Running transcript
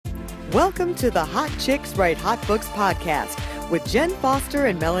Welcome to the Hot Chicks Write Hot Books podcast with Jen Foster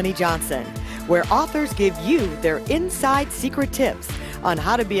and Melanie Johnson, where authors give you their inside secret tips on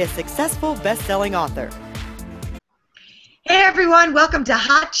how to be a successful best-selling author. Hey everyone, welcome to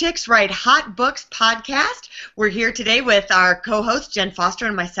Hot Chicks Write Hot Books podcast. We're here today with our co-host Jen Foster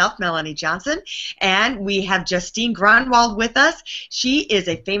and myself, Melanie Johnson, and we have Justine Gronwald with us. She is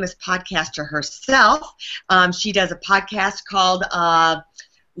a famous podcaster herself. She does a podcast called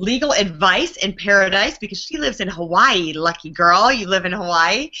Legal Advice in Paradise because she lives in Hawaii. Lucky girl, you live in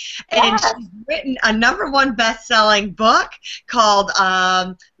Hawaii. And she's written a #1 best-selling book called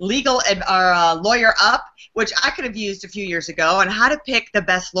Lawyer Up, which I could have used a few years ago, on how to pick the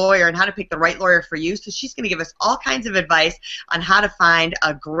best lawyer and how to pick the right lawyer for you. So she's going to give us all kinds of advice on how to find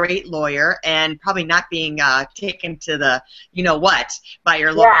a great lawyer and probably not being taken to the you-know-what by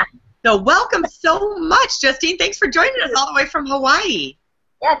your lawyer. Yeah. So welcome so much, Justine. Thanks for joining us all the way from Hawaii.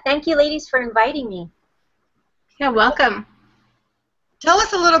 Yeah, thank you, ladies, for inviting me. Yeah, welcome. Tell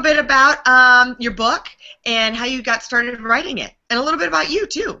us a little bit about your book and how you got started writing it, and a little bit about you,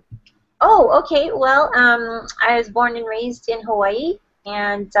 too. Oh, okay. Well, I was born and raised in Hawaii,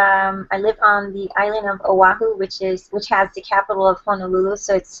 and I live on the island of Oahu, which has the capital of Honolulu,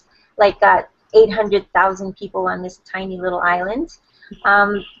 so it's like 800,000 people on this tiny little island.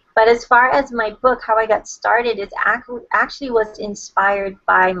 But as far as my book, how I got started, it actually was inspired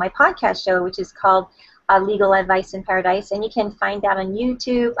by my podcast show, which is called Legal Advice in Paradise, and you can find that on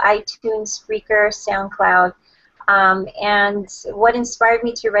YouTube, iTunes, Spreaker, SoundCloud. And what inspired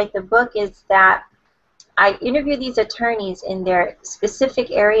me to write the book is that I interview these attorneys in their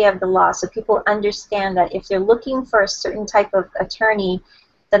specific area of the law, so people understand that if they're looking for a certain type of attorney,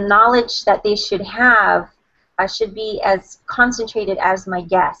 the knowledge that they should have should be as concentrated as my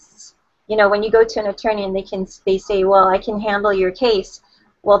guests. You know, when you go to an attorney and they say, well, I can handle your case,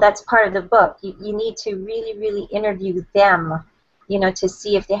 well, that's part of the book. You need to really, really interview them, you know, to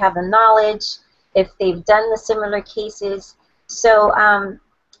see if they have the knowledge, if they've done the similar cases. So, how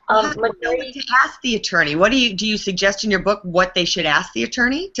to ask the attorney? What do you suggest in your book what they should ask the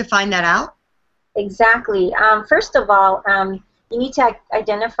attorney to find that out? Exactly. First of all, you need to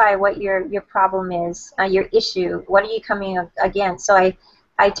identify what your problem is, your issue. What are you coming against? So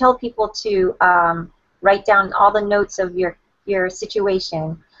I tell people to write down all the notes of your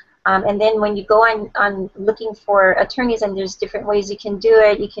situation. And then when you go on looking for attorneys, and there's different ways you can do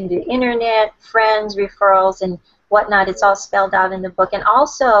it. You can do internet, friends, referrals, and whatnot. It's all spelled out in the book. And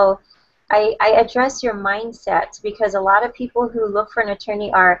also, I address your mindset, because a lot of people who look for an attorney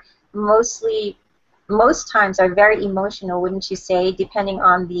are most times are very emotional, wouldn't you say, depending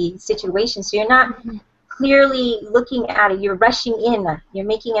on the situation. So you're not clearly looking at it. You're rushing in. You're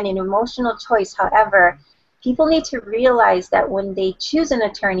making an emotional choice. However, people need to realize that when they choose an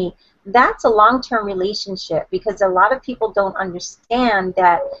attorney, that's a long-term relationship, because a lot of people don't understand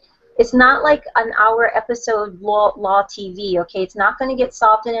that it's not like an hour episode law TV, okay? It's not going to get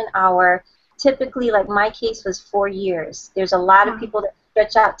solved in an hour. Typically, like my case was 4 years. There's a lot of people that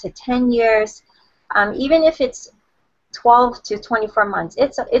stretch out to 10 years. Even if it's 12 to 24 months,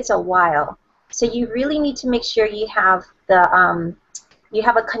 it's a while. So you really need to make sure you have you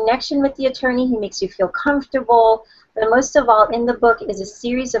have a connection with the attorney who makes you feel comfortable. But most of all, in the book is a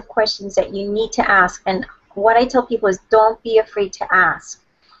series of questions that you need to ask. And what I tell people is, don't be afraid to ask.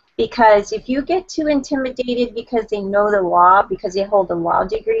 Because if you get too intimidated because they know the law, because they hold a law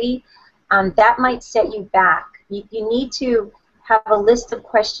degree, that might set you back. You need to have a list of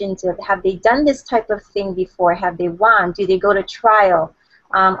questions of, have they done this type of thing before? Have they won? Do they go to trial?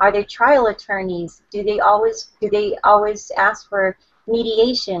 Are they trial attorneys? Do they always ask for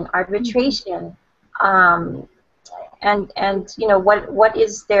mediation, arbitration? And you know, what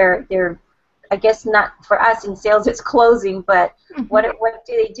is their I guess not for us in sales it's closing, but what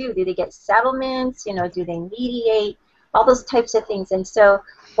do they do? Do they get settlements? You know, do they mediate? All those types of things. And so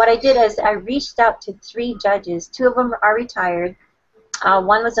what I did is I reached out to 3 judges. 2 of them are retired.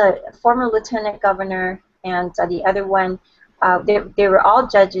 One was a former lieutenant governor, and the other one, they were all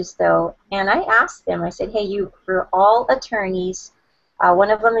judges though. And I asked them, I said, hey, you're all attorneys.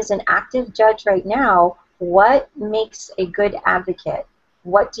 One of them is an active judge right now. What makes a good advocate?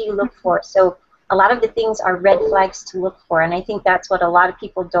 What do you look for? So a lot of the things are red flags to look for, and I think that's what a lot of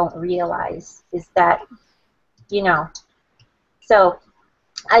people don't realize, is that, you know. So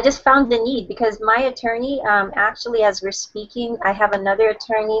I just found the need, because my attorney, actually, as we're speaking, I have another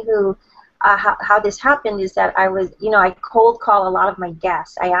attorney who, how this happened is that I cold call a lot of my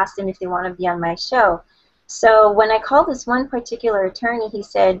guests. I asked them if they want to be on my show. So when I called this one particular attorney, he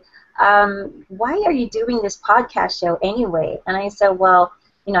said, why are you doing this podcast show anyway? And I said, well,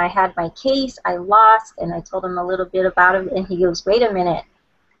 I had my case, I lost, and I told him a little bit about it, and he goes, wait a minute,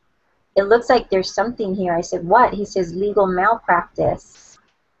 it looks like there's something here. I said, what? He says, legal malpractice.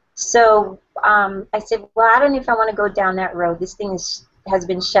 So I said, well, I don't know if I want to go down that road. This thing has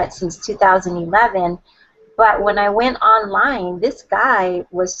been shut since 2011. But when I went online, this guy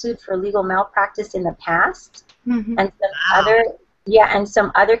was sued for legal malpractice in the past, Mm-hmm. and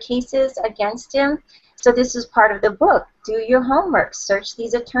some other cases against him. So this is part of the book. Do your homework. Search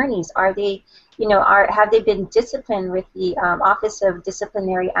these attorneys. Are they, have they been disciplined with the Office of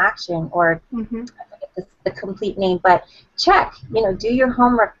Disciplinary Action, or Mm-hmm. I forget the complete name, but check. Do your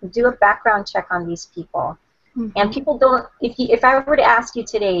homework. Do a background check on these people. Mm-hmm. And people don't. If I were to ask you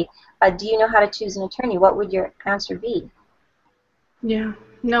today, do you know how to choose an attorney? What would your answer be? Yeah.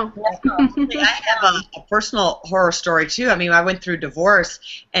 No. I have a personal horror story too. I mean, I went through divorce,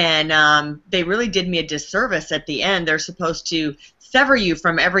 and they really did me a disservice at the end. They're supposed to sever you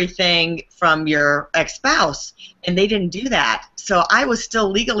from everything from your ex-spouse, and they didn't do that. So I was still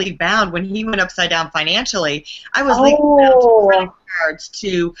legally bound when he went upside down financially. I was legally bound to credit cards,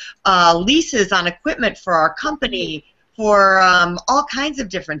 to leases on equipment for our company, for all kinds of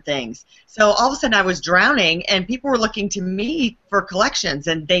different things. So all of a sudden I was drowning, and people were looking to me for collections,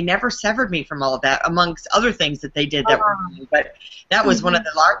 and they never severed me from all of that, amongst other things that they did that were wrong. But that was one of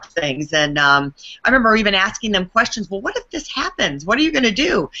the large things. And I remember even asking them questions, well, what if this happens? What are you going to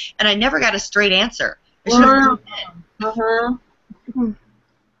do? And I never got a straight answer. I should have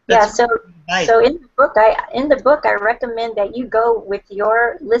Yeah, so in the book I recommend that you go with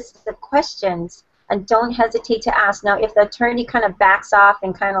your list of questions and don't hesitate to ask. Now, if the attorney kind of backs off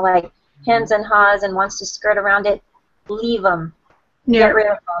and kind of like hems and haws and wants to skirt around it, leave them. Yeah. Get rid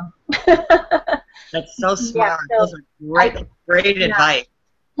of them. That's so smart. Yeah, so those are great advice.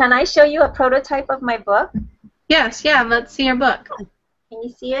 Can I show you a prototype of my book? Yes. Yeah. Let's see your book. Can you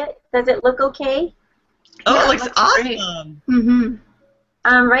see it? Does it look okay? Oh, Yeah, it looks great. awesome.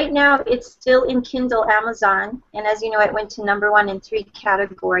 Mm-hmm. Right now, it's still in Kindle, Amazon, and as you know, it went to #1 in 3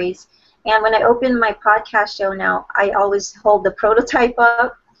 categories. And when I open my podcast show now, I always hold the prototype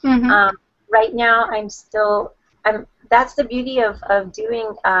up. Mm-hmm. Right now, that's the beauty of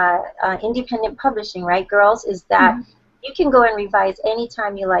doing independent publishing, right, girls, is that you can go and revise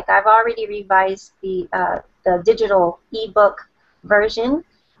anytime you like. I've already revised the digital ebook version,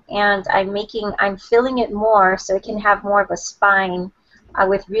 and I'm filling it more so it can have more of a spine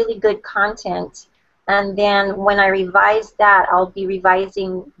with really good content. And then when I revise that, I'll be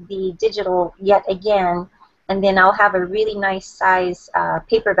revising the digital yet again, and then I'll have a really nice size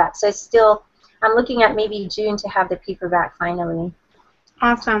paperback. So I'm looking at maybe June to have the paperback finally.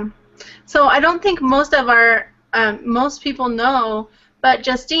 Awesome. So I don't think most people know, but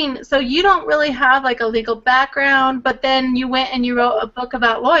Justine, so you don't really have like a legal background, but then you went and you wrote a book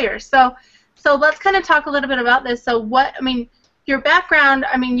about lawyers. So let's kind of talk a little bit about this. So your background,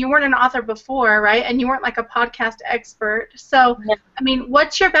 you weren't an author before, right? And you weren't like a podcast expert. So, Yeah.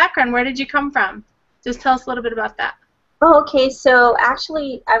 What's your background? Where did you come from? Just tell us a little bit about that. Oh, okay. So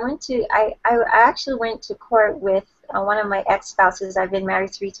actually, I actually went to court with one of my ex-spouses. I've been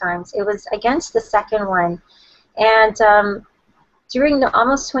married 3 times. It was against the second one, and during the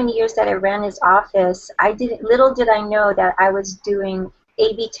almost 20 years that I ran his office, little did I know that I was doing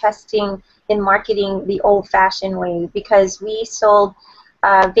A/B testing in marketing the old-fashioned way, because we sold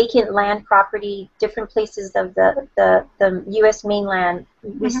vacant land property, different places of the U.S. mainland.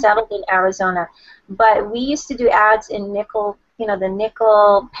 We settled in Arizona, but we used to do ads in nickel, the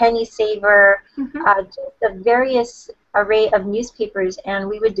nickel, penny saver, just the various array of newspapers, and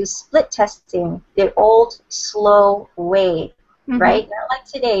we would do split testing the old, slow way, right? Not like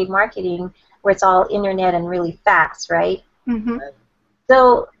today, marketing, where it's all internet and really fast, right?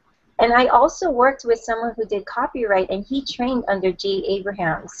 So, and I also worked with someone who did copyright, and he trained under Jay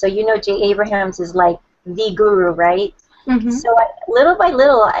Abrahams. So Jay Abrahams is like the guru, right? So little by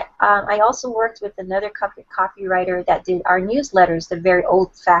little, I also worked with another copywriter that did our newsletters the very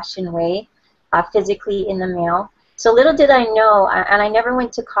old-fashioned way, physically in the mail. So little did I know, and I never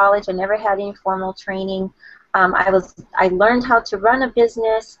went to college. I never had any formal training. I learned how to run a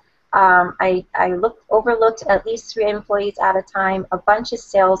business. I overlooked at least 3 employees at a time, a bunch of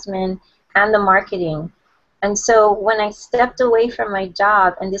salesmen, and the marketing. And so when I stepped away from my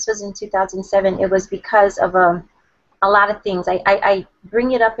job, and this was in 2007, it was because of a lot of things. I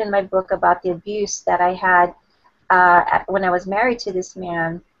bring it up in my book about the abuse that I had when I was married to this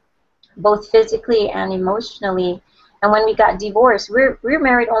man, both physically and emotionally. And when we got divorced, we were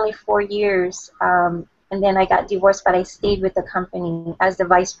married only 4 years. And then I got divorced, but I stayed with the company as the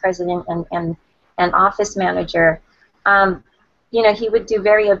vice president and office manager. you know, he would do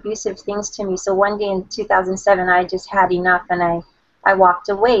very abusive things to me. So one day in 2007, I just had enough, and I walked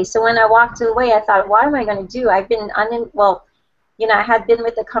away. So when I walked away, I thought, what am I going to do? I've been well, you know, I had been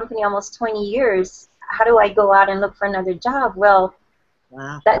with the company almost 20 years. How do I go out and look for another job? Well,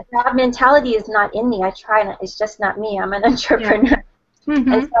 Wow. that job mentality is not in me. I try, and it's just not me. I'm an entrepreneur. Yeah.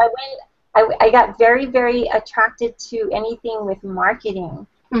 Mm-hmm. And so I got very, very attracted to anything with marketing.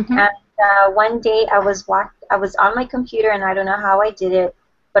 Mm-hmm. And one day I was on my computer, and I don't know how I did it,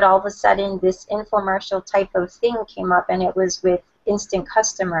 but all of a sudden this infomercial type of thing came up, and it was with Instant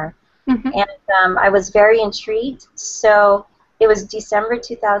Customer. Mm-hmm. And I was very intrigued. So it was December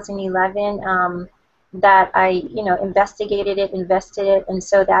 2011 that I, you know, investigated it, invested it, and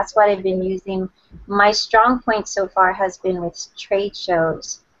so that's what I've been using. My strong point so far has been with trade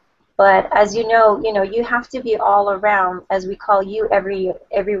shows. But as you know, you have to be all around, as we call you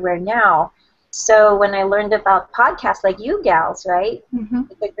everywhere now. So when I learned about podcasts like you gals, right? Mm-hmm.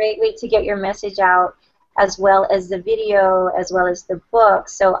 It's a great way to get your message out, as well as the video, as well as the book.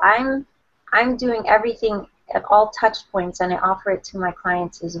 So I'm doing everything at all touch points, and I offer it to my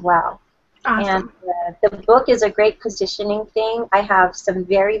clients as well. Awesome. And the book is a great positioning thing. I have some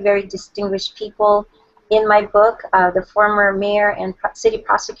very, very distinguished people in my book. The former mayor and city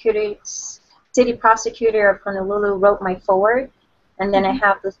prosecutor of Honolulu wrote my foreword, and then I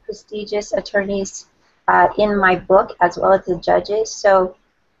have the prestigious attorneys in my book, as well as the judges. So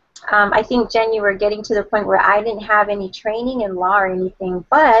I think, Jen, you were getting to the point where I didn't have any training in law or anything,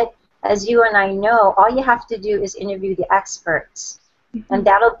 but as you and I know, all you have to do is interview the experts, and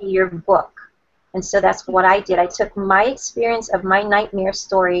that'll be your book. And so that's what I did. I took my experience of my nightmare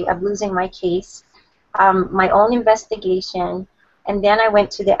story of losing my case, my own investigation, and then I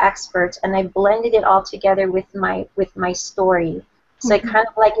went to the experts, and I blended it all together with my story. So it kind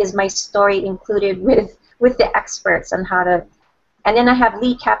of like is my story included with the experts on how to, and then I have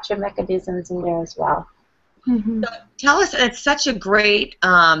lead capture mechanisms in there as well. Mm-hmm. So tell us, it's such a great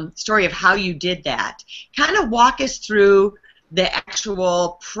story of how you did that. Kind of walk us through the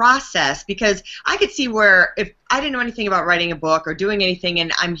actual process, because I could see where if I didn't know anything about writing a book or doing anything,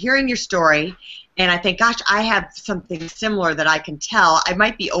 and I'm hearing your story, and I think, gosh, I have something similar that I can tell, I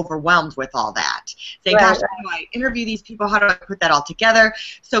might be overwhelmed with all that. Saying, gosh, how do I interview these people? How do I put that all together?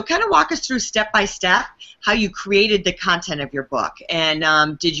 So kind of walk us through step by step how you created the content of your book.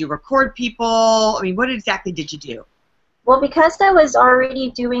 And did you record people? I mean, what exactly did you do? Well, because I was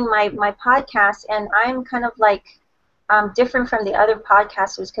already doing my podcast, and I'm kind of like different from the other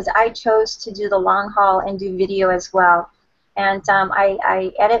podcasters because I chose to do the long haul and do video as well. And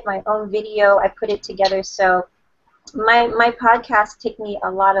I edit my own video. I put it together. So my podcasts take me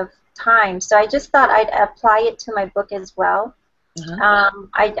a lot of time. So I just thought I'd apply it to my book as well.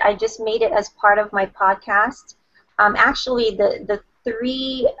 I just made it as part of my podcast. Actually, the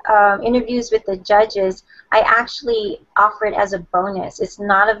 3 interviews with the judges, I actually offer it as a bonus. It's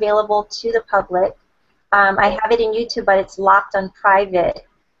not available to the public. I have it in YouTube, but it's locked on private,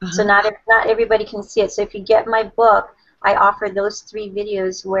 so not everybody can see it. So if you get my book, I offer those 3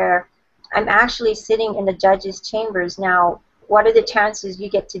 videos where I'm actually sitting in the judges' chambers. Now, what are the chances you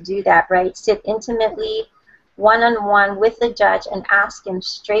get to do that, right? Sit intimately, one-on-one with the judge and ask him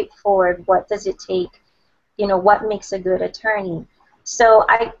straightforward, what does it take? You know, what makes a good attorney? So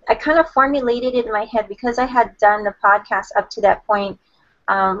I kind of formulated it in my head because I had done the podcast up to that point.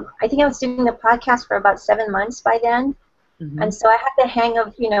 I think I was doing the podcast for about 7 months by then, and so I had the hang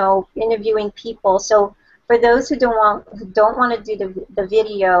of, you know, interviewing people. So for those who don't want to do the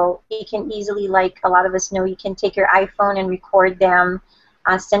video, you can easily, like a lot of us know, you can take your iPhone and record them,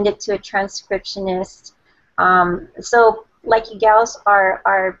 send it to a transcriptionist. So like you gals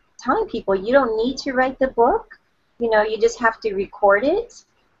are telling people, you don't need to write the book. You know, you just have to record it,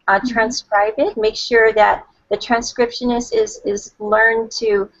 transcribe it, make sure that the transcriptionist is learned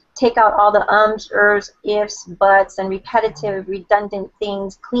to take out all the ums, ers, ifs, buts, and repetitive, redundant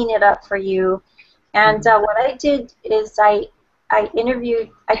things, clean it up for you. And what I did is I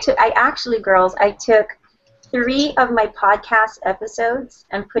actually, girls, I took 3 of my podcast episodes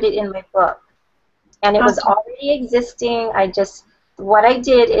and put it in my book. And it was already existing. What I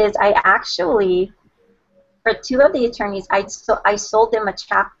did is I actually, for 2 of the attorneys, I sold them a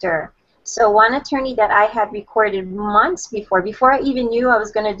chapter. So one attorney that I had recorded months before I even knew I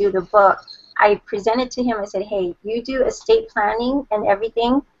was going to do the book, I presented to him. I said, hey, you do estate planning and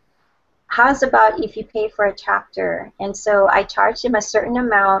everything. How's about if you pay for a chapter? And so I charged him a certain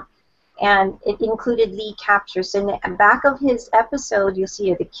amount, and it included lead capture. So in the back of his episode, you'll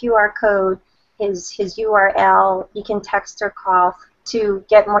see the QR code, his URL. You can text or call to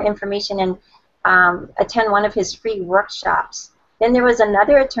get more information and attend one of his free workshops. Then there was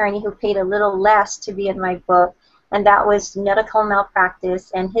another attorney who paid a little less to be in my book, and that was medical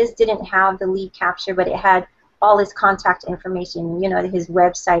malpractice, and his didn't have the lead capture, but it had all his contact information, you know, his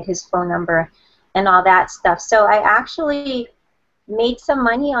website, his phone number, and all that stuff. So I actually made some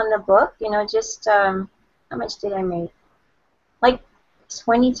money on the book, you know, just, how much did I make? Like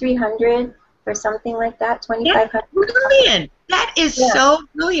 $2,300 or something like that, $2,500. That's brilliant. That is Yeah. so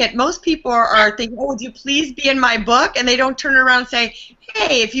brilliant. Most people are thinking, oh, would you please be in my book? And they don't turn around and say,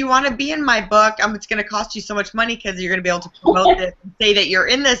 hey, if you want to be in my book, it's going to cost you so much money because you're going to be able to promote this and say that you're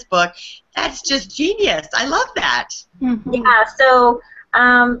in this book. That's just genius. I love that. Mm-hmm. Yeah, so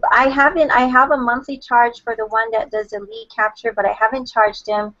I have a monthly charge for the one that does the lead capture, but I haven't charged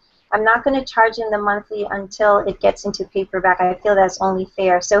him. I'm not going to charge him the monthly until it gets into paperback. I feel that's only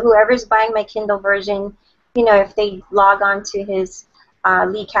fair. So whoever's buying my Kindle version, you know, if they log on to his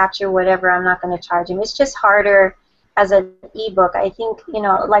lead capture, whatever, I'm not going to charge him. It's just harder as an ebook. I think, you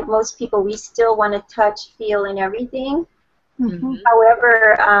know, like most people, we still want to touch, feel, and everything. Mm-hmm.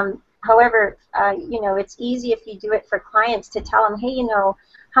 However, you know, it's easy if you do it for clients to tell them, hey, you know,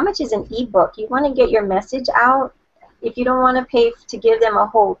 how much is an ebook? You want to get your message out. If you don't want to pay to give them a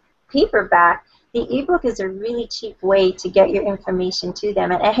whole paperback, the ebook is a really cheap way to get your information to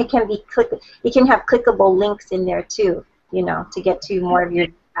them, and it can be it can have clickable links in there too, you know, to get to more of your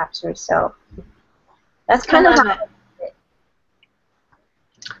capture. So that's kind of how.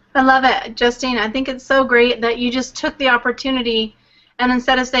 I love it, Justine. I think it's so great that you just took the opportunity, and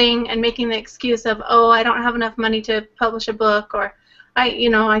instead of saying and making the excuse of, oh, I don't have enough money to publish a book, or I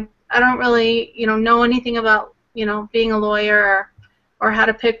don't really, know anything about, being a lawyer or how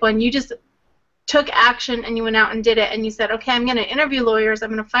to pick one, you just took action and you went out and did it, and you said, okay, I'm going to interview lawyers. I'm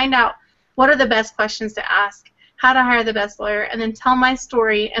going to find out what are the best questions to ask, how to hire the best lawyer, and then tell my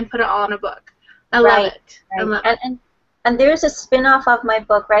story and put it all in a book. I love it. Right. I love it. And there's a spin-off of my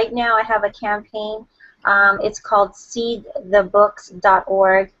book. Right now I have a campaign. It's called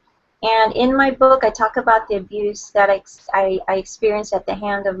seedthebooks.org. And in my book, I talk about the abuse that I experienced at the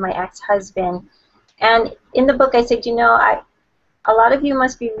hand of my ex-husband. And in the book, I said, a lot of you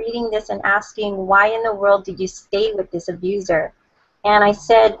must be reading this and asking, why in the world did you stay with this abuser? And I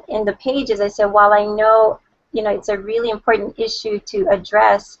said in the pages, I said, while I know, it's a really important issue to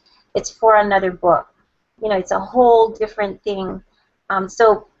address, it's for another book. It's a whole different thing.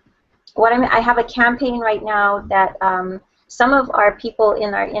 So I have a campaign right now that some of our people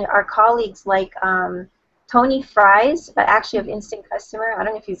in our colleagues, like Tony Fries, actually of Instant Customer. I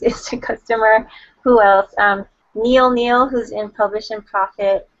don't know if he's Instant Customer. Who else? Neil, who's in Publish and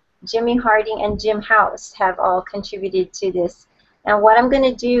Profit, Jimmy Harding, and Jim House have all contributed to this. And what I'm going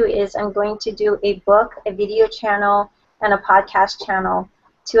to do is I'm going to do a book, a video channel, and a podcast channel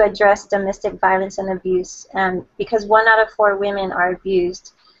to address domestic violence and abuse, because 1 out of 4 women are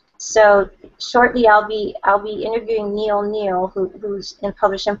abused. So shortly, I'll be interviewing Neil, who's in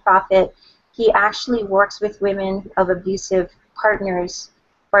Publish and Profit. He actually works with women of abusive partners,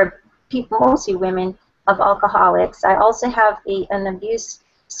 or people, mostly women, of alcoholics. I also have an abuse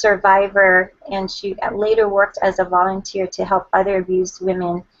survivor, and she later worked as a volunteer to help other abused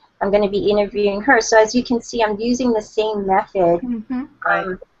women. I'm going to be interviewing her. So as you can see, I'm using the same method.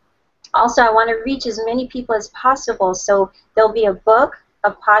 Mm-hmm. Also, I want to reach as many people as possible. So there'll be a book,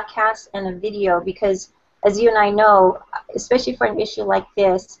 a podcast, and a video, because as you and I know, especially for an issue like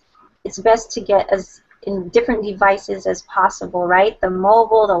this, it's best to get as in different devices as possible, right? The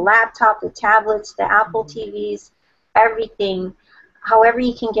mobile, the laptop, the tablets, the Apple TVs, everything, however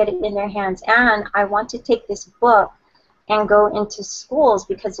you can get it in their hands. And I want to take this book and go into schools,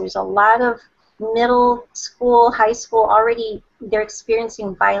 because there's a lot of middle school, high school already, they're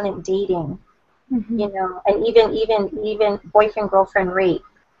experiencing violent dating, Mm-hmm. and even boyfriend-girlfriend rape.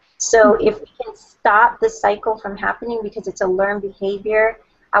 So if we can stop the cycle from happening, because it's a learned behavior,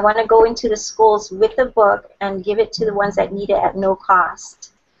 I want to go into the schools with the book and give it to the ones that need it at no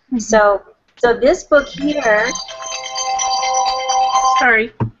cost. Mm-hmm. So this book here.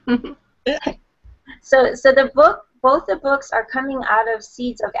 Sorry. So both the books are coming out of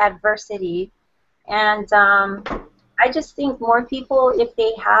seeds of adversity, and I just think more people, if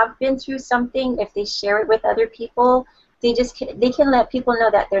they have been through something, if they share it with other people, they can let people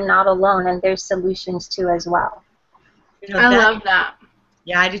know that they're not alone, and there's solutions too as well. I love that.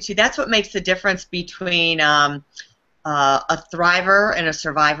 Yeah, I do too. That's what makes the difference between a thriver and a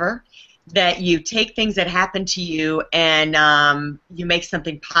survivor. that you take things that happen to you and you make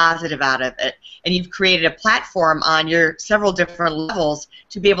something positive out of it. And you've created a platform on your several different levels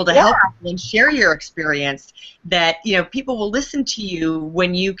to be able to help people and share your experience, that, you know, people will listen to you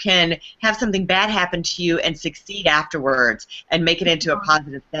when you can have something bad happen to you and succeed afterwards and make it into a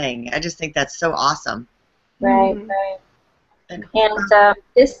positive thing. I just think that's so awesome. Right, right. And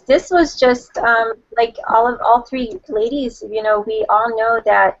this was just like all three ladies, you know, we all know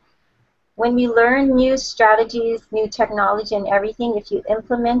that when we learn new strategies, new technology and everything, if you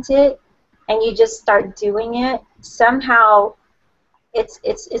implement it and you just start doing it, somehow it's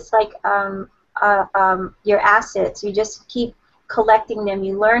like your assets. You just keep collecting them.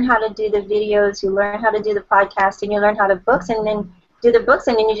 You learn how to do the videos, you learn how to do the podcasting, you learn how to books, and then do the books,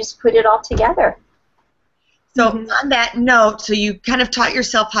 and then you just put it all together. So on that note, so you kind of taught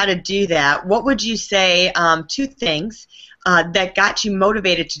yourself how to do that. What would you say, two things that got you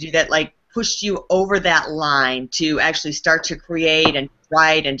motivated to do that, like pushed you over that line to actually start to create and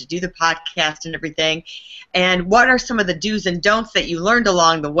write and to do the podcast and everything? And what are some of the do's and don'ts that you learned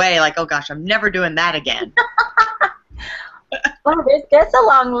along the way? Like, oh gosh, I'm never doing that again. Well, there's a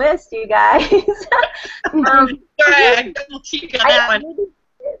long list, you guys. Sorry, I double-cheeked on that one.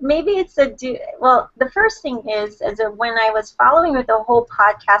 Maybe it's well, the first thing is when I was following with the whole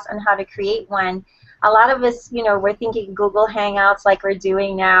podcast on how to create one, a lot of us, you know, we're thinking Google Hangouts like we're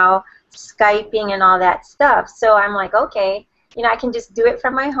doing now, Skyping and all that stuff. So I'm like, okay, you know, I can just do it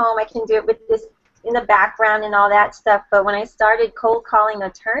from my home. I can do it with this in the background and all that stuff. But when I started cold calling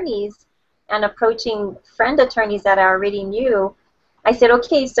attorneys and approaching friend attorneys that I already knew, I said,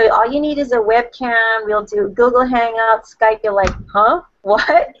 okay, so all you need is a webcam. We'll do Google Hangouts, Skype. You're like, huh?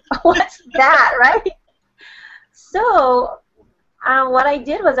 What? What's that, right? So what I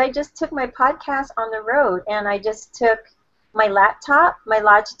did was I just took my podcast on the road, and I just took my laptop, my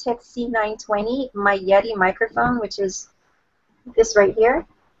Logitech C920, my Yeti microphone, which is this right here,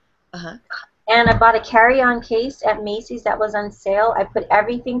 and I bought a carry-on case at Macy's that was on sale. I put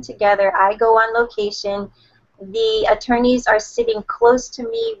everything together. I go on location. The attorneys are sitting close to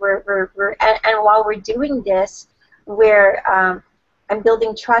me. And while we're doing this, I'm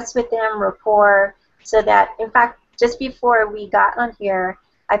building trust with them, rapport, so that, in fact, just before we got on here,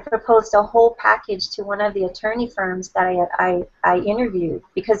 I proposed a whole package to one of the attorney firms that I interviewed,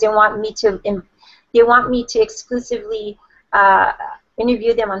 because they want me to exclusively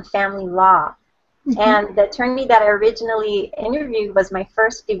interview them on family law. And the attorney that I originally interviewed was my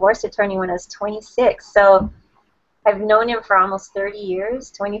first divorce attorney when I was 26. So I've known him for almost 30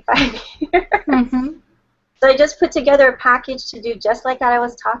 years, 25 years. So I just put together a package to do just like that I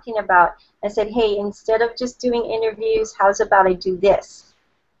was talking about. I said, hey, instead of just doing interviews, how's about I do this?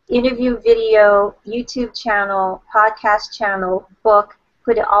 Interview video, YouTube channel, podcast channel, book,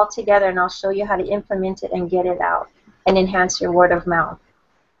 put it all together, and I'll show you how to implement it and get it out and enhance your word of mouth.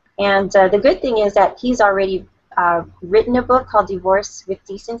 And the good thing is that he's already written a book called Divorce with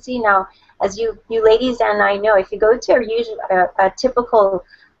Decency. Now, as you ladies and I know, if you go to a typical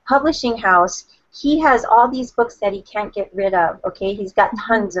publishing house, he has all these books that he can't get rid of, okay? He's got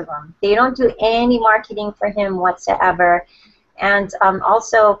tons of them. They don't do any marketing for him whatsoever. And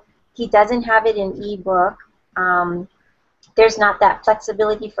also, he doesn't have it in ebook. There's not that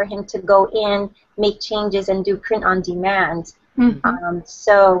flexibility for him to go in, make changes, and do print on demand.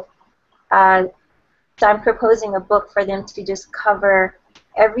 So I'm proposing a book for them to just cover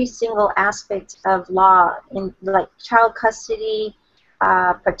every single aspect of law, in like child custody,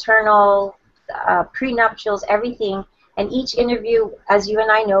 paternal, prenuptials, everything. And each interview, as you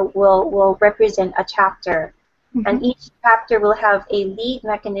and I know, will represent a chapter. And each chapter will have a lead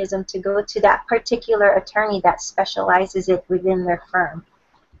mechanism to go to that particular attorney that specializes it within their firm.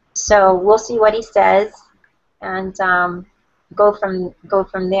 So we'll see what he says, and go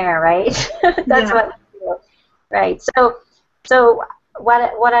from there, right? That's what we do, right? So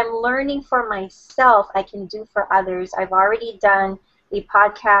what I'm learning for myself, I can do for others. I've already done a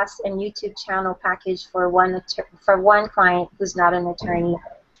podcast and YouTube channel package for one client who's not an attorney,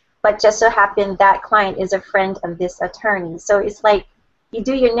 but just so happened that client is a friend of this attorney. So it's like you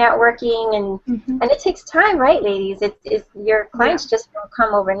do your networking, and it takes time, right, ladies? Your clients just don't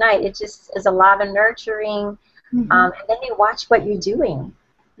come overnight. It just is a lot of nurturing, and then they watch what you're doing,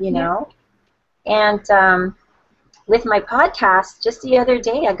 you know. And with my podcast, just the other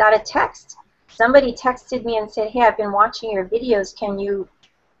day, I got a text. Somebody texted me and said, hey, I've been watching your videos. Can you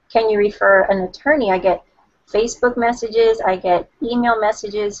refer an attorney? I get Facebook messages. I get email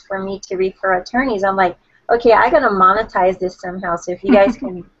messages for me to refer attorneys. I'm like, okay, I got to monetize this somehow. So if you guys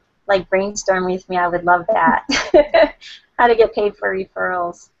can like brainstorm with me, I would love that. How to get paid for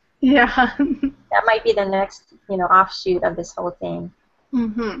referrals. Yeah. That might be the next, offshoot of this whole thing.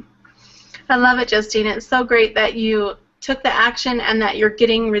 Mhm. I love it, Justine. It's so great that you took the action and that you're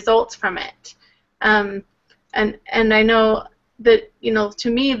getting results from it. And I know that, to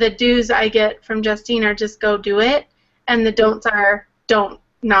me, the do's I get from Justine are just go do it, and the don'ts are don't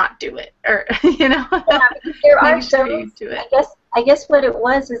not do it, or Yeah, because there are make sure those. you do it. I guess what it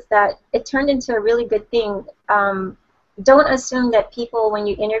was is that it turned into a really good thing. Don't assume that people, when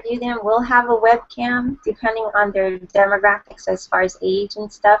you interview them, will have a webcam, depending on their demographics as far as age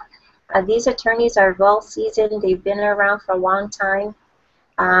and stuff. These attorneys are well seasoned. They've been around for a long time,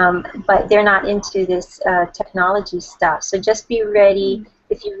 but they're not into this technology stuff. So just be ready.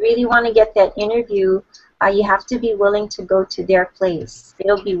 If you really want to get that interview, you have to be willing to go to their place.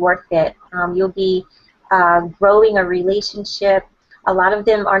 It'll be worth it. You'll be growing a relationship. A lot of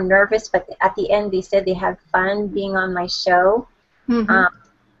them are nervous, but at the end they said they had fun being on my show. Mm-hmm.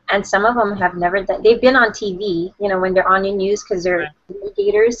 And some of them have never done, they've been on TV, when they're on the news because they're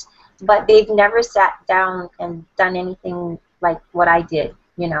litigators, but they've never sat down and done anything like what I did,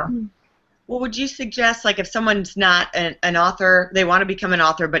 Well, would you suggest, like, if someone's not an author, they want to become an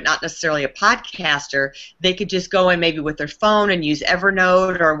author but not necessarily a podcaster, they could just go in maybe with their phone and use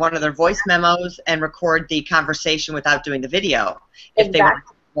Evernote or one of their voice memos and record the conversation without doing the video, if they want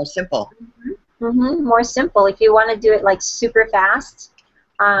it more simple? More simple. If you want to do it like super fast,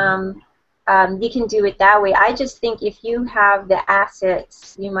 you can do it that way. I just think if you have the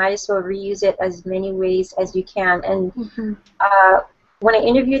assets, you might as well reuse it as many ways as you can. And when I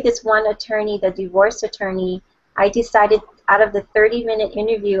interviewed this one attorney, the divorce attorney, I decided out of the 30-minute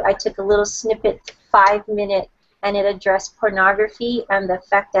interview, I took a little snippet, 5-minute, and it addressed pornography and the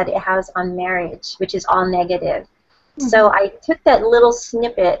effect that it has on marriage, which is all negative. So I took that little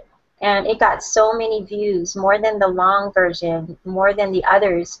snippet, and it got so many views, more than the long version, more than the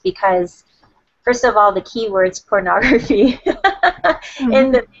others, because, first of all, the keywords pornography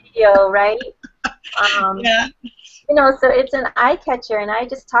in the video, right? Yeah. So it's an eye catcher, and I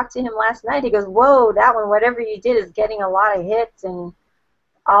just talked to him last night. He goes, whoa, that one, whatever you did, is getting a lot of hits and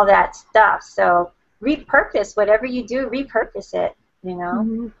all that stuff. So repurpose, whatever you do, repurpose it,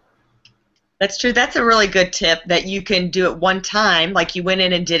 That's true. That's a really good tip, that you can do it one time, like you went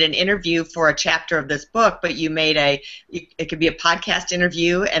in and did an interview for a chapter of this book, but you made it could be a podcast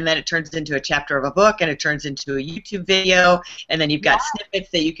interview, and then it turns into a chapter of a book, and it turns into a YouTube video, and then you've got snippets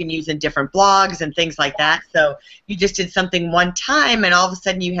that you can use in different blogs and things like that. So you just did something one time, and all of a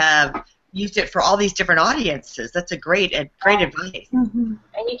sudden you have used it for all these different audiences. That's a great advice. And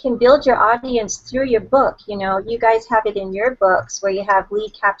you can build your audience through your book. You guys have it in your books where you have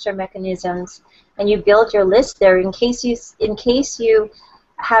lead capture mechanisms, and you build your list there in case you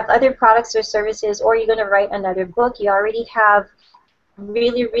have other products or services, or you're going to write another book. You already have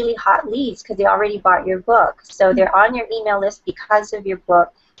really, really hot leads because they already bought your book. So they're on your email list because of your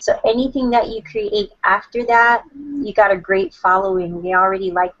book. So anything that you create after that, you got a great following. They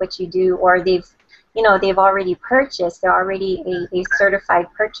already like what you do, or they've already purchased. They're already a certified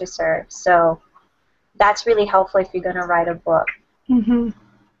purchaser. So that's really helpful if you're going to write a book. I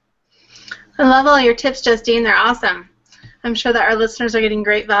love all your tips, Justine. They're awesome. I'm sure that our listeners are getting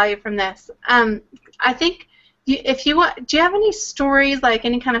great value from this. I think if you want, do you have any stories, like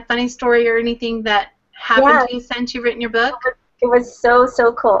any kind of funny story or anything that happened to you since you've written your book? It was so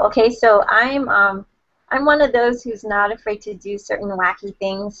cool. Okay, so I'm one of those who's not afraid to do certain wacky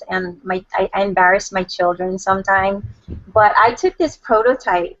things, and I embarrass my children sometimes. But I took this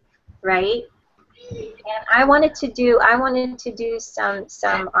prototype, right? And I wanted to do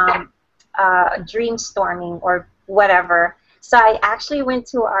some dream storming or whatever. So I actually went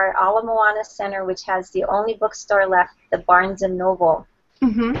to our Ala Moana Center, which has the only bookstore left, the Barnes & Noble. So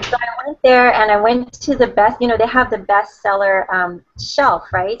I went there, and I went to the best, they have the bestseller shelf,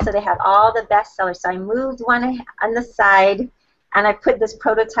 right? So they had all the bestsellers. So I moved one on the side, and I put this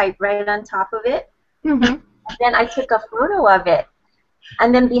prototype right on top of it. And then I took a photo of it.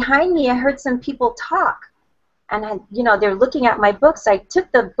 And then behind me, I heard some people talk. And, they're looking at my books. I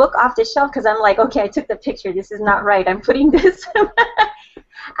took the book off the shelf because I'm like, okay, I took the picture. This is not right. I'm putting this.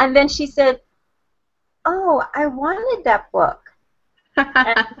 And then she said, oh, I wanted that book. And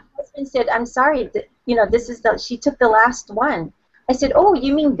my husband said, I'm sorry, this is she took the last one. I said, oh,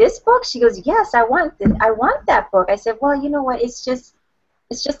 you mean this book? She goes, yes, I want that book. I said, well, you know what, it's just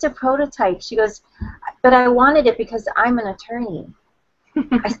a prototype. She goes, but I wanted it because I'm an attorney.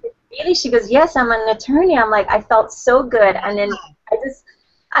 I said, really? She goes, yes, I'm an attorney. I'm like, I felt so good. And then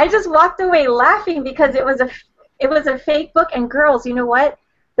I just walked away laughing because it was a fake book. And girls, you know what?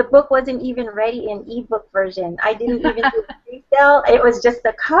 the book wasn't even ready in ebook version. I didn't even do a pre-sale. It was just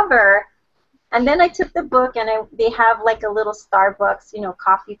the cover. And then I took the book, and they have like a little Starbucks,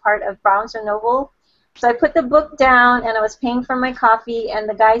 coffee part of Barnes & Noble. So I put the book down, and I was paying for my coffee, and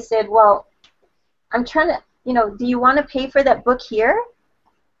the guy said, well, I'm trying to, do you want to pay for that book here?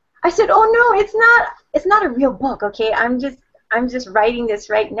 I said, oh, no, it's not a real book, okay? I'm just writing this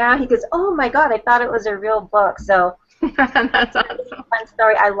right now. He goes, oh, my God, I thought it was a real book. So That's awesome. fun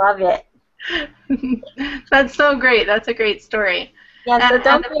story. I love it. That's so great. That's a great story. Yeah, so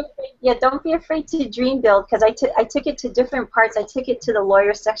don't be afraid to dream build, because I took it to different parts. I took it to the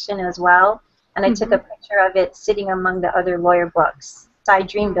lawyer section as well, and I took a picture of it sitting among the other lawyer books. So I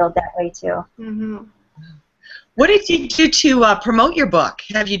dream build that way too. Mm-hmm. What did you do to promote your book?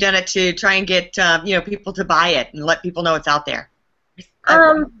 Have you done it to try and get people to buy it and let people know it's out there?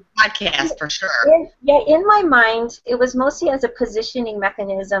 Podcast for sure. In my mind, it was mostly as a positioning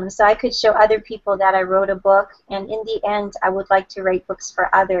mechanism, so I could show other people that I wrote a book, and in the end, I would like to write books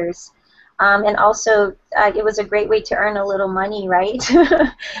for others. And also, it was a great way to earn a little money, right?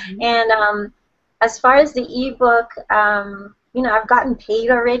 And as far as the ebook, I've gotten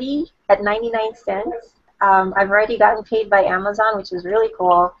paid already at 99 cents. I've already gotten paid by Amazon, which is really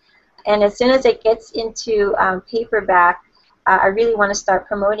cool. And as soon as it gets into paperback, I really want to start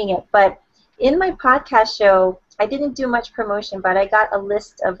promoting it. But in my podcast show, I didn't do much promotion, but I got a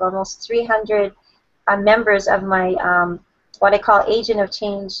list of almost 300 members of my what I call Agent of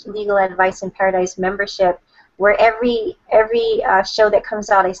Change Legal Advice in Paradise membership, where every show that comes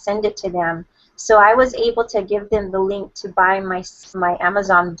out, I send it to them. So I was able to give them the link to buy my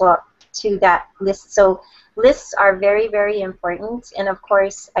Amazon book to that list. So lists are very, very important. And of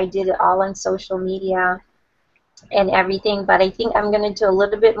course, I did it all on social media and everything, but I think I'm going to do a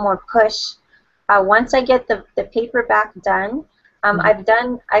little bit more push once I get the paperback done. I've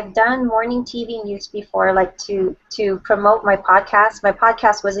done morning TV news before, like to promote my podcast. My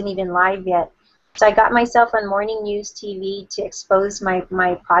podcast wasn't even live yet, so I got myself on morning news TV to expose my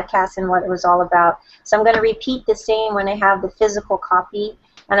podcast and what it was all about. So I'm going to repeat the same when I have the physical copy,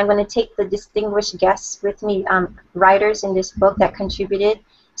 and I'm going to take the distinguished guests with me, writers in this book that contributed,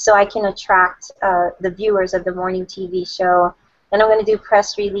 so I can attract the viewers of the morning TV show. And I'm going to do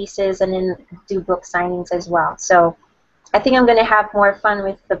press releases and then do book signings as well. So I think I'm going to have more fun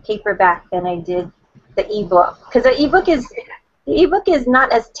with the paperback than I did the ebook, because the ebook is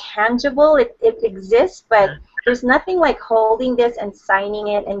not as tangible. It exists, but there's nothing like holding this and signing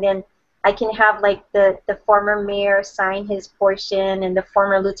it, and then I can have like the former mayor sign his portion, and the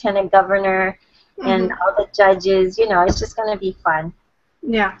former lieutenant governor, and all the judges. It's just going to be fun.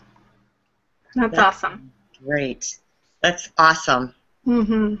 Yeah, that's awesome. Great. That's awesome.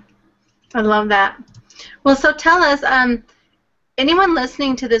 I love that. Well, so tell us, anyone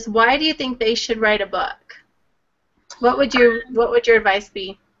listening to this, why do you think they should write a book? What would your advice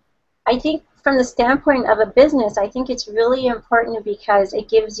be? I think from the standpoint of a business, I think it's really important because it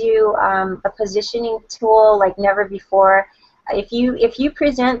gives you a positioning tool like never before. If you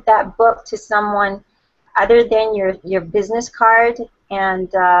present that book to someone other than your business card,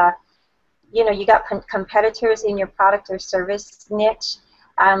 and you got competitors in your product or service niche,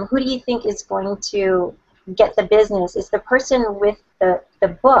 who do you think is going to get the business? It's the person with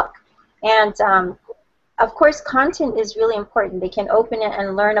the book. And of course, content is really important. They can open it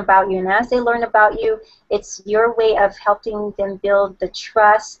and learn about you, and as they learn about you, it's your way of helping them build the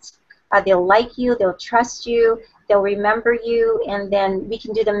trust. They'll like you, they'll trust you, they'll remember you, and then we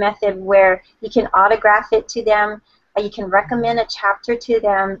can do the method where you can autograph it to them, you can recommend a chapter to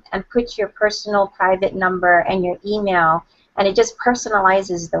them, and put your personal private number and your email, and it just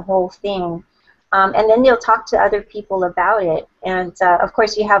personalizes the whole thing. And then they'll talk to other people about it. And of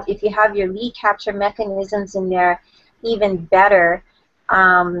course, if you have your lead capture mechanisms in there, even better.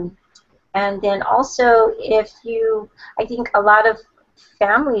 And then also, I think a lot of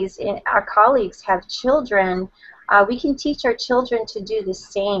families, our colleagues have children. We can teach our children to do the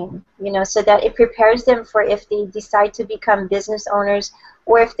same, so that it prepares them for if they decide to become business owners,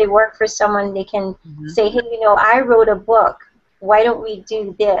 or if they work for someone, they can say, hey, I wrote a book. Why don't we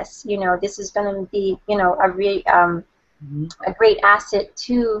do this? This is going to be, a great asset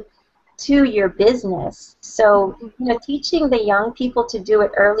to your business. So, teaching the young people to do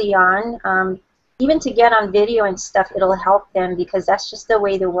it early on, even to get on video and stuff, it'll help them, because that's just the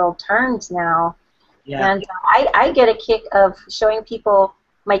way the world turns now. Yeah. And I get a kick of showing people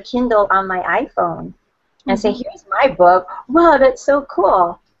my Kindle on my iPhone and say, here's my book. Wow, that's so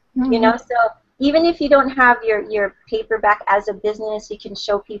cool. So even if you don't have your paperback as a business, you can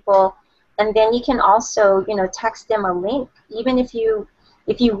show people, and then you can also, text them a link. Even if you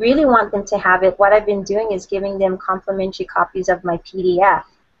if you really want them to have it, what I've been doing is giving them complimentary copies of my PDF,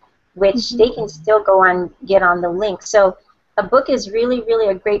 which they can still go on, get on the link. So a book is really, really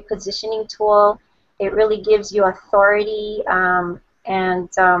a great positioning tool. It really gives you authority, and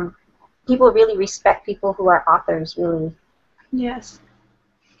people really respect people who are authors, really. Yes.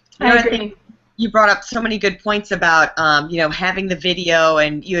 I agree. think you brought up so many good points about having the video,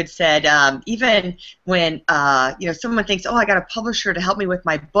 and you had said even when someone thinks, oh, I got a publisher to help me with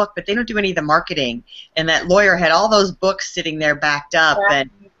my book, but they don't do any of the marketing, and that lawyer had all those books sitting there backed up,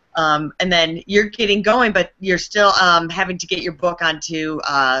 and then you're getting going, but you're still having to get your book onto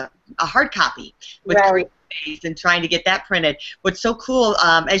a hard copy with and trying to get that printed. What's so cool,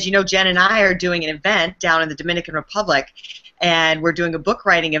 as you know, Jen and I are doing an event down in the Dominican Republic, and we're doing a book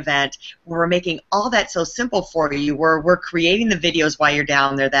writing event where we're making all that so simple for you. We're creating the videos while you're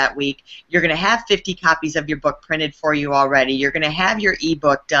down there that week. You're going to have 50 copies of your book printed for you already. You're going to have your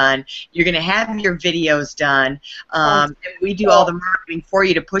ebook done. You're going to have your videos done. And we do all the marketing for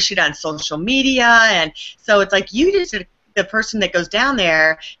you to push it on social media. And so it's like you just, the person that goes down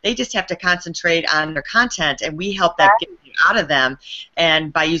there, they just have to concentrate on their content, and we help that get out of them,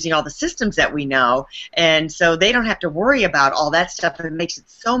 and by using all the systems that we know, and so they don't have to worry about all that stuff. It makes it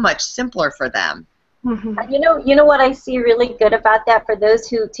so much simpler for them. You know what I see really good about that for those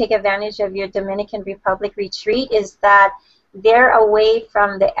who take advantage of your Dominican Republic retreat is that they're away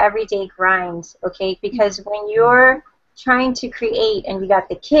from the everyday grind, okay? Because when you're trying to create, and you got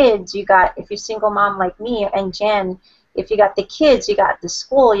the kids, you got, if you're single mom like me and Jen, if you got the kids, you got the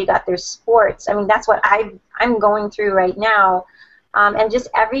school, you got their sports. I mean, that's what I'm going through right now. And just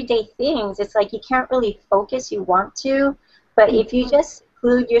everyday things. It's like you can't really focus. You want to, but if you just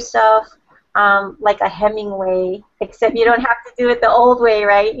include yourself like a Hemingway, except you don't have to do it the old way,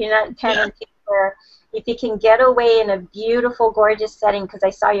 right? You're not pen and paper. If you can get away in a beautiful, gorgeous setting, because I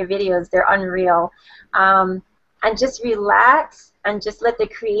saw your videos, they're unreal, and just relax and just let the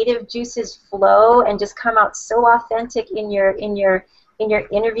creative juices flow and just come out so authentic in your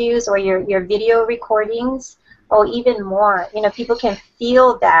interviews or your video recordings. Oh, even more. You know, people can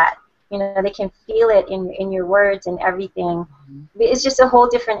feel that. You know, they can feel it in your words and everything. It's just a whole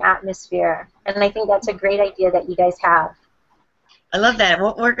different atmosphere, and I think that's a great idea that you guys have. I love that.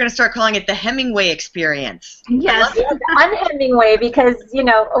 We're going to start calling it the Hemingway experience. Yes. Yeah, the un-Hemingway, because, you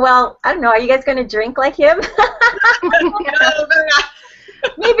know, well, I don't know, are you guys going to drink like him?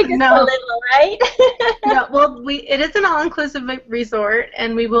 Maybe just a little, right? Yeah, well, it is an all-inclusive resort,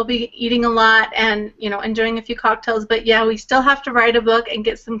 and we will be eating a lot and, you know, enjoying a few cocktails, but yeah, we still have to write a book and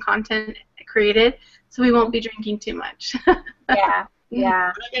get some content created, so we won't be drinking too much. Yeah.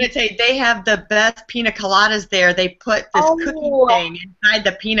 I'm going to tell you, they have the best pina coladas there. They put this cookie thing inside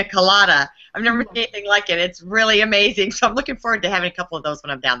the pina colada. I've never seen anything like it. It's really amazing. So I'm looking forward to having a couple of those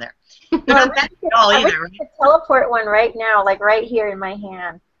when I'm down there. They're not bad at all either. I wish I could teleport one right now, like right here in my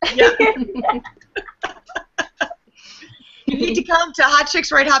hand. Yeah. You need to come to Hot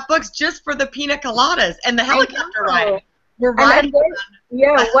Chicks Write Hot Books just for the pina coladas and the helicopter ride. We're riding.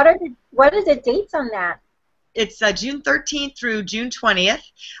 Yeah. What are the dates on that? It's June 13th through June 20th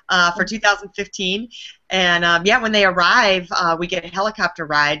for 2015. And, yeah, when they arrive, we get helicopter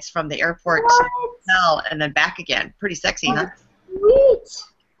rides from the airport to the hotel and then back again. Pretty sexy, huh? Sweet.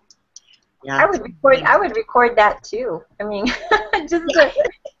 Yeah, I would record that, too. I mean, I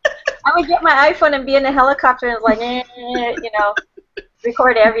would get my iPhone and be in a helicopter and like, you know,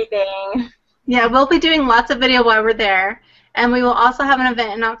 record everything. Yeah, we'll be doing lots of video while we're there. And we will also have an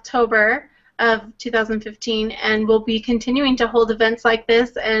event in October of 2015, and we'll be continuing to hold events like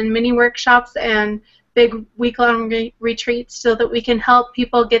this and mini workshops and big week-long retreats so that we can help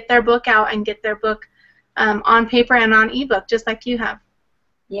people get their book out and get their book on paper and on ebook, just like you have.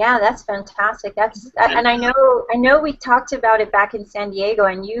 Yeah, that's fantastic. And I know we talked about it back in San Diego,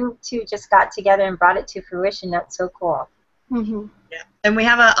 and you two just got together and brought it to fruition. That's so cool. Mm-hmm. Yeah. And we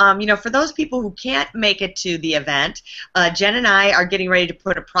have a, you know, for those people who can't make it to the event, Jen and I are getting ready to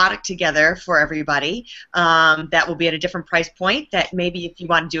put a product together for everybody that will be at a different price point, that maybe if you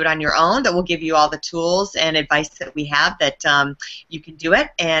want to do it on your own, that will give you all the tools and advice that we have that you can do it.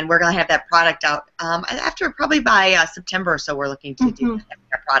 And we're going to have that product out after probably by September or so. We're looking to do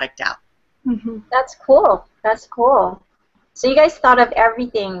that product out. Mm-hmm. That's cool. That's cool. So you guys thought of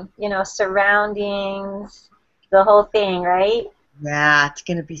everything, you know, surroundings, the whole thing, right? Yeah, it's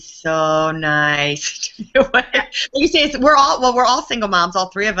gonna be so nice. Like you say, we're all single moms, all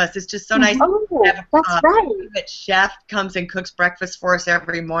three of us. It's just so nice to have that's right. That chef comes and cooks breakfast for us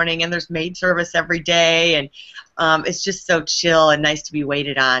every morning, and there's maid service every day, and it's just so chill and nice to be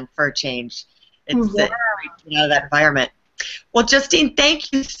waited on for a change. It's great to get out of that environment. Well, Justine,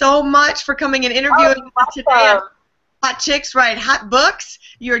 thank you so much for coming and interviewing us today on Hot Chicks Write Hot Books.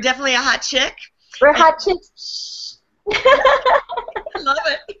 You're definitely a hot chick. We're hot chicks. I love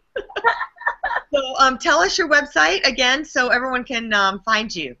it. So tell us your website again so everyone can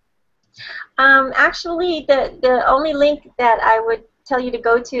find you. Actually, the only link that I would tell you to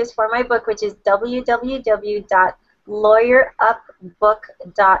go to is for my book, which is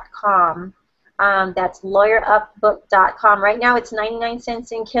www.lawyerupbook.com. That's lawyerupbook.com. Right now it's 99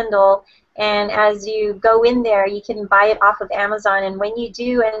 cents in Kindle, and as you go in there, you can buy it off of Amazon, and when you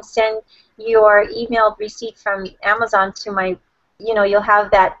do and send your emailed receipt from Amazon to my, you'll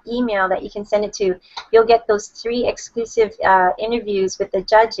have that email that you can send it to. You'll get those 3 exclusive interviews with the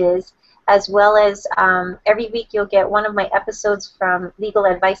judges, as well as every week you'll get one of my episodes from Legal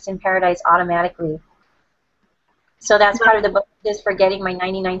Advice in Paradise automatically. So that's part of the book, just for getting my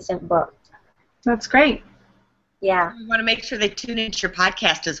 99-cent book. That's great. Yeah. We want to make sure they tune into your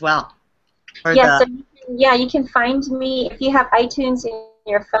podcast as well. Yeah, so you can find me, if you have iTunes in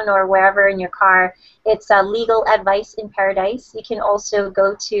your phone or wherever in your car, it's Legal Advice in Paradise. You can also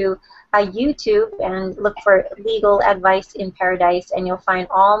go to YouTube and look for Legal Advice in Paradise, and you'll find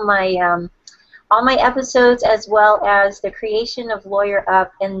all my episodes, as well as the creation of Lawyer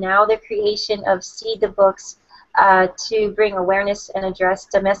Up, and now the creation of Seed the Books to bring awareness and address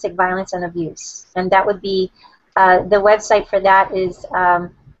domestic violence and abuse. And that would be, the website for that is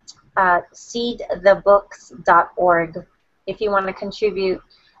seedthebooks.org. If you want to contribute,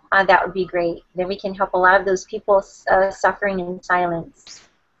 that would be great. Then we can help a lot of those people suffering in silence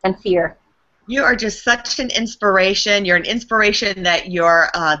and fear. You are just such an inspiration. You're an inspiration that you're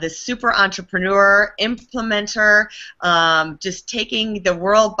this super entrepreneur, implementer, just taking the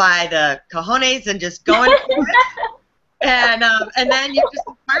world by the cojones and just going for it. And then you're just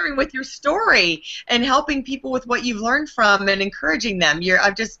inspiring with your story and helping people with what you've learned from and encouraging them.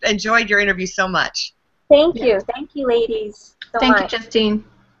 I've just enjoyed your interview so much. Thank you, ladies, so much. Thank you, Justine.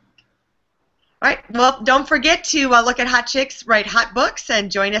 All right. Well, don't forget to look at Hot Chicks Write Hot Books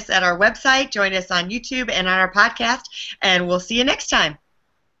and join us at our website, join us on YouTube and on our podcast, and we'll see you next time.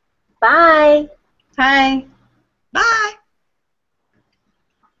 Bye. Bye. Bye.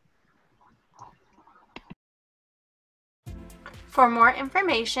 For more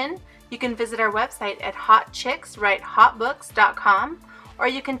information, you can visit our website at hotchickswritehotbooks.com, or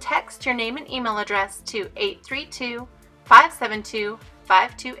you can text your name and email address to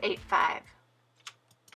 832-572-5285.